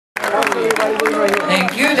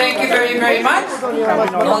Thank you very, very much.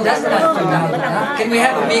 No, that's not too loud. Huh? Can we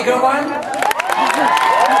have a bigger one?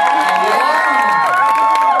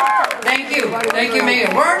 Thank you, Mayor.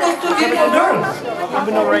 Where are those two beautiful girls?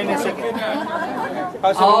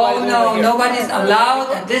 Oh no, nobody's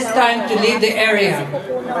allowed at this time to leave the area.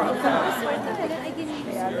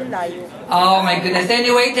 Oh my goodness.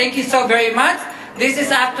 Anyway, thank you so very much. This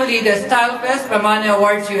is actually the StyleFest Pamana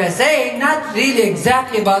Awards USA. Not really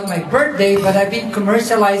exactly about my birthday, but I've been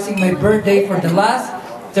commercializing my birthday for the last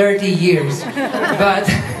 30 years. But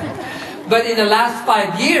in the last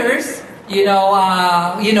 5 years, we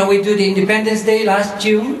do the Independence Day last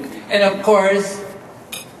June, and of course,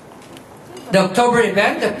 the October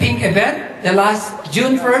event, the pink event. The last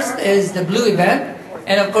June 1st is the blue event,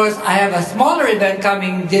 and of course, I have a smaller event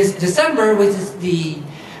coming this December, which is the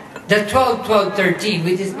 12-12-13,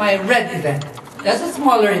 which is my red event. That's a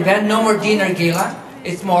smaller event, no more dinner gala.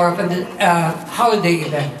 It's more of a holiday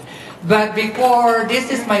event. But before, this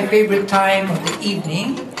is my favorite time of the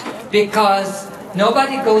evening because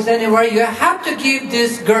nobody goes anywhere. You have to give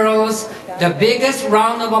these girls the biggest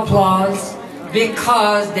round of applause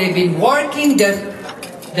because they've been working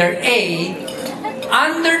their A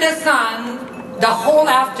under the sun the whole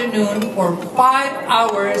afternoon for 5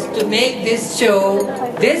 hours to make this show,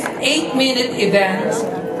 this 8-minute event,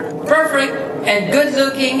 perfect and good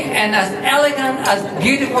looking and as elegant, as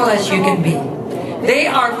beautiful as you can be. They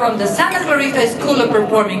are from the Santa Clarita School of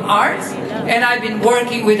Performing Arts, and I've been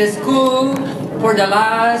working with the school for the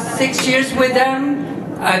last 6 years with them.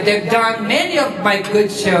 They've done many of my good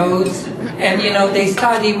shows, and they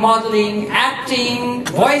study modeling, acting,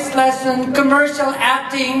 voice lesson, commercial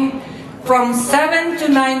acting, from 7 to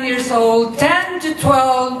 9 years old, 10 to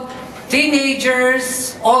 12,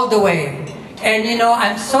 teenagers, all the way. And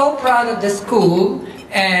I'm so proud of the school,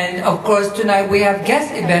 and of course tonight we have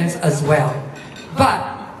guest events as well. But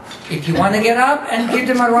if you want to get up and give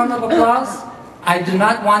them a round of applause, I do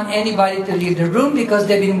not want anybody to leave the room because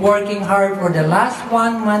they've been working hard for the last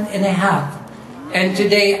 1.5 months. And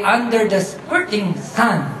today, under the scorching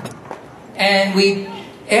sun, and with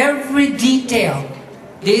every detail,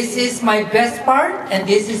 this is my best part, and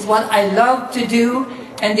this is what I love to do,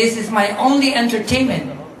 and this is my only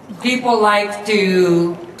entertainment. People like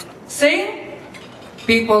to sing,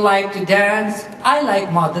 people like to dance, I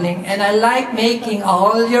like modeling, and I like making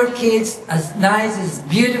all your kids as nice, as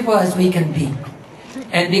beautiful as we can be.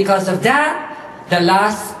 And because of that, the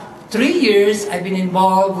last 3 years, I've been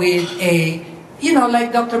involved with like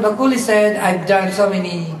Dr. Bakuli said, I've done so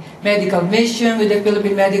many medical mission with the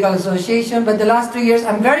Philippine Medical Association, but the last 3 years,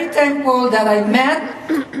 I'm very thankful that I met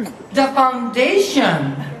the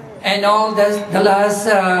foundation. And all the last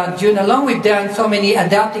June alone, we've done so many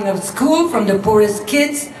adapting of school from the poorest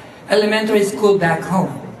kids, elementary school back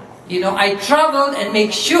home. I traveled and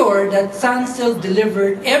make sure that Sun still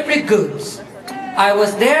delivered every goods. I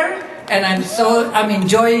was there, and I'm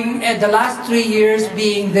enjoying the last 3 years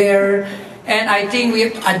being there. And I think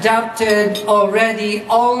we've adapted already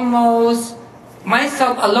almost,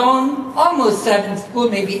 myself alone, almost 7 schools,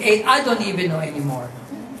 maybe 8, I don't even know anymore.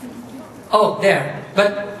 Oh, there.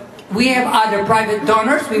 But we have other private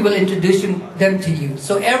donors, we will introduce them to you.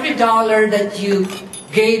 So every dollar that you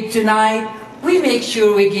gave tonight, we make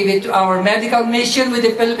sure we give it to our medical mission with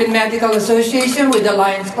the Philippine Medical Association, with the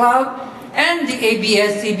Lions Club, and the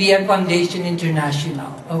ABS-CBN Foundation International,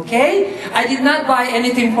 okay? I did not buy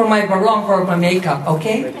anything for my barong for my makeup,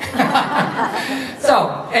 okay? So,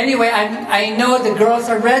 anyway, I know the girls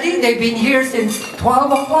are ready. They've been here since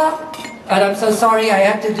 12 o'clock, but I'm so sorry I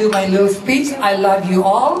have to do my little speech. I love you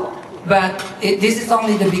all, but this is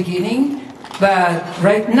only the beginning. But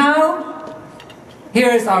right now,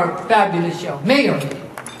 here is our fabulous show. Mayor,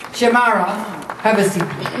 Shamara, have a seat.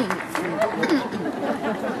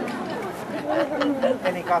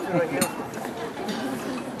 Any coffee right here?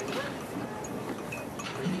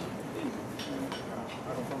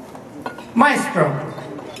 Maestro.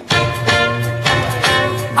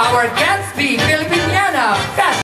 Our Gatsby Filipiniana.